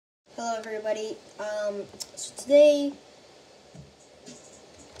Hello everybody. So today,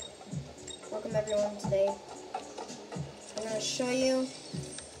 welcome everyone today. I'm going to show you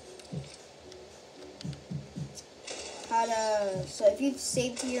how to, so if you've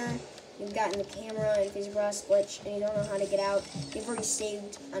saved here, you've gotten the camera and fazerblast glitch, and you don't know how to get out, you've already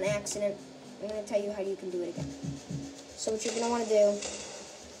saved on accident, I'm going to tell you how you can do it again. So what you're going to want to do,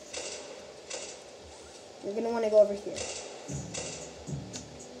 you're going to want to go over here.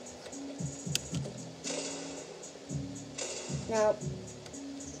 Now,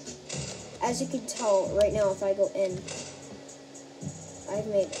 as you can tell right now, if I go in, I've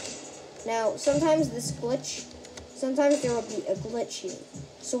made it. Now, sometimes this glitch, sometimes there will be a glitch here.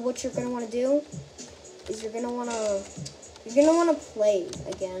 So what you're gonna want to do is you're gonna wanna play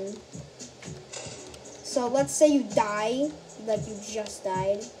again. So let's say you die, like you just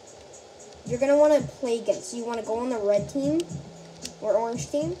died. You're gonna want to play again. So you want to go on the red team or orange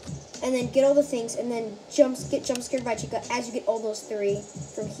team, and then get all the things, and then get jump scared by Chica as you get all those three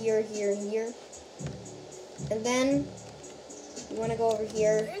from here, here, and here. And then you want to go over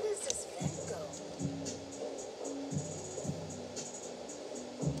here. Where does this vent go?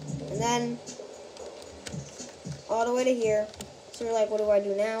 And then all the way to here. So you're like, what do I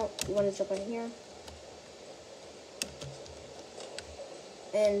do now? You want to jump on here.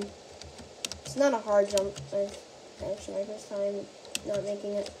 And it's not a hard jump. Actually, my first time not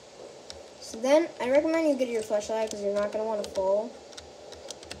making it. So then, I recommend you get your flashlight because you're not going to want to fall.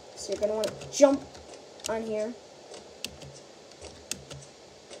 So you're going to want to jump on here.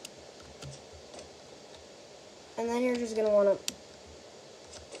 And then you're just going to want to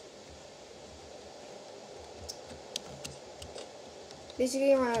basically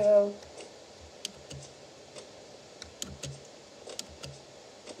you want to go,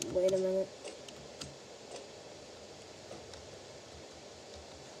 wait a minute.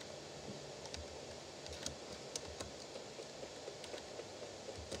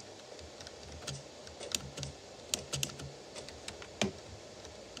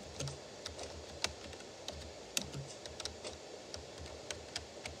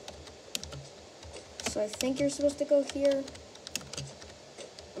 So I think you're supposed to go here.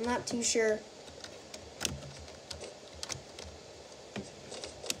 I'm not too sure.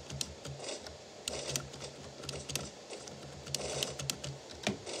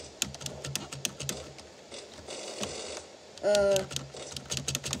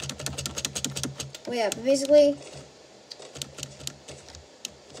 Well, yeah, but basically,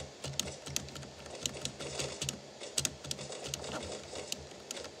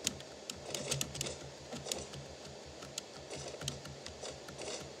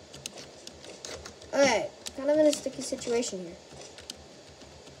 okay, kind of in a sticky situation here.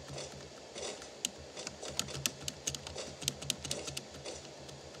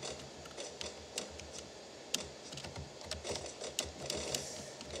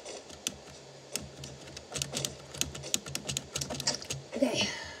 Okay.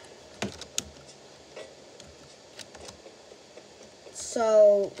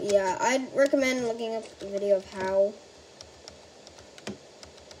 So, yeah, I'd recommend looking up a video of how.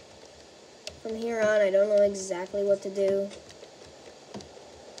 From here on, I don't know exactly what to do.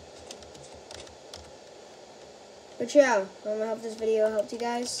 But yeah, I hope this video helped you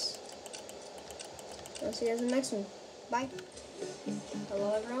guys. I'll see you guys in the next one. Bye.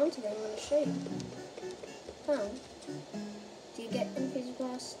 Hello everyone, today I'm going to show you how do you get in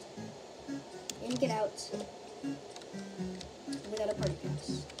fazerblast and get out without a party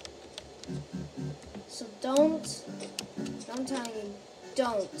pass. So don't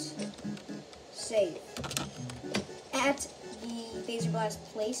save at the fazerblast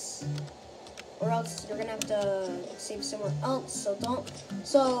place, or else you're gonna have to save somewhere else.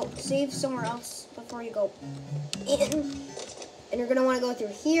 So save somewhere else before you go in, and you're gonna want to go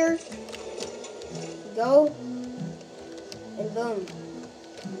through here. Go, and boom,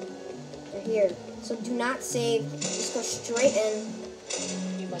 you're here. So do not save, just go straight in.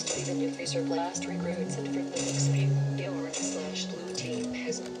 You must be the new fazerblast recruits, and for the next game, the orange/blue team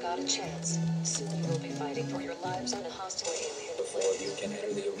hasn't got a chance. Soon you will be fighting for your lives on a hostile alien Before planet. you can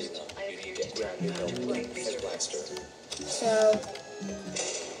enter the arena, I you am here need to to tell grab you your how to own play Phaser Blaster. So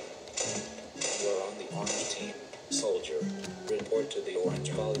You're on the Army team. Soldier, report to the orange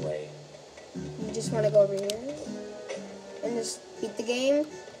hallway. you just want to go over here and just beat the game,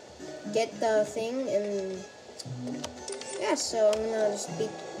 get the thing, and yeah, so I'm gonna just beat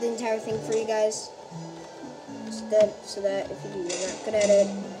the entire thing for you guys so that if you're not good at it,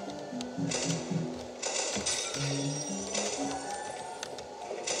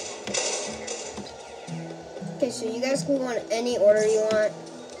 Okay, so you guys can go in any order you want.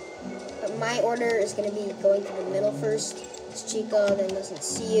 my order is going to be going to the middle first. It's Chica, then doesn't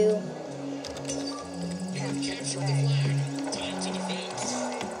see you.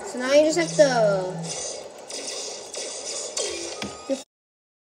 So now you just have to...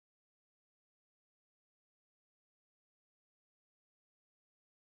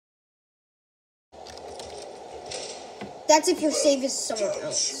 That's if your save is somewhere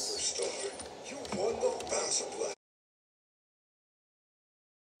else. You won the fazerblast.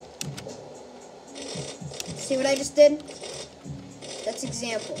 See what I just did? That's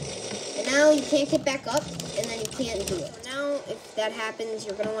example. And now you can't get back up, and then you can't do it. Now, if that happens,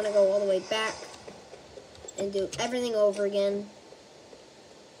 you're going to want to go all the way back and do everything over again.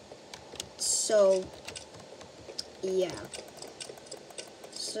 So, yeah.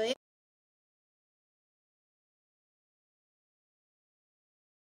 So, yeah.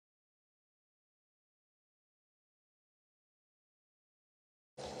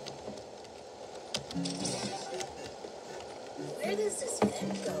 Where does this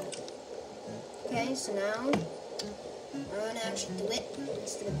vent go? Okay, so now I'm going to actually do it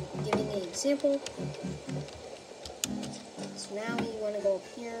instead of giving the example. So now you want to go up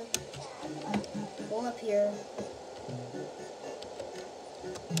here, go up here,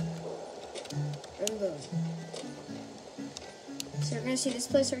 and boom. So you're going to see this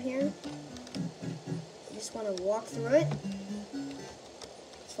place right here. You just want to walk through it,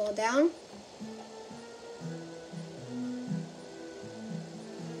 fall down.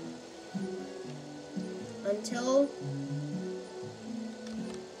 Until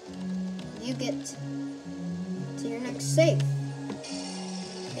you get to your next save.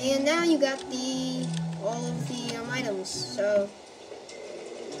 And now you got all of the items. So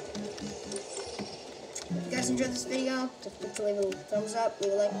if you guys enjoyed this video, don't forget to leave a thumbs up,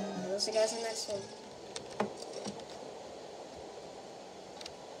 leave a like, and we'll see you guys in the next one.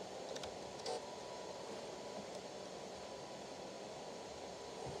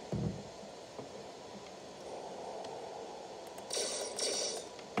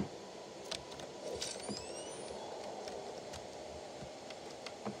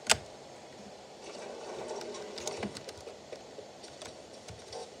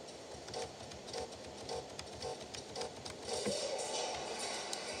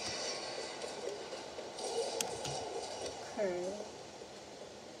 Okay.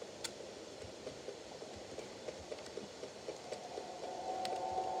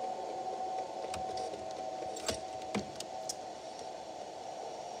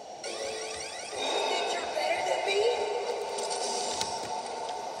 Think you're better than me?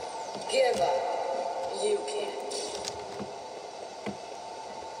 Give up. You can't.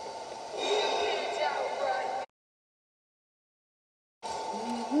 You can't outrun.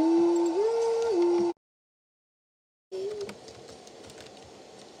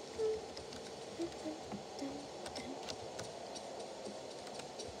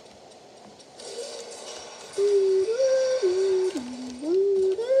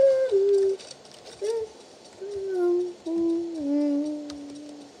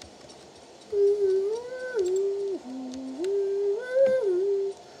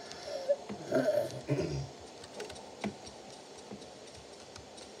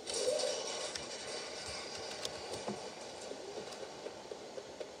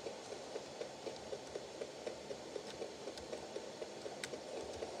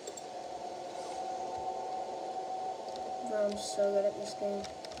 Bro, I'm so good at this game.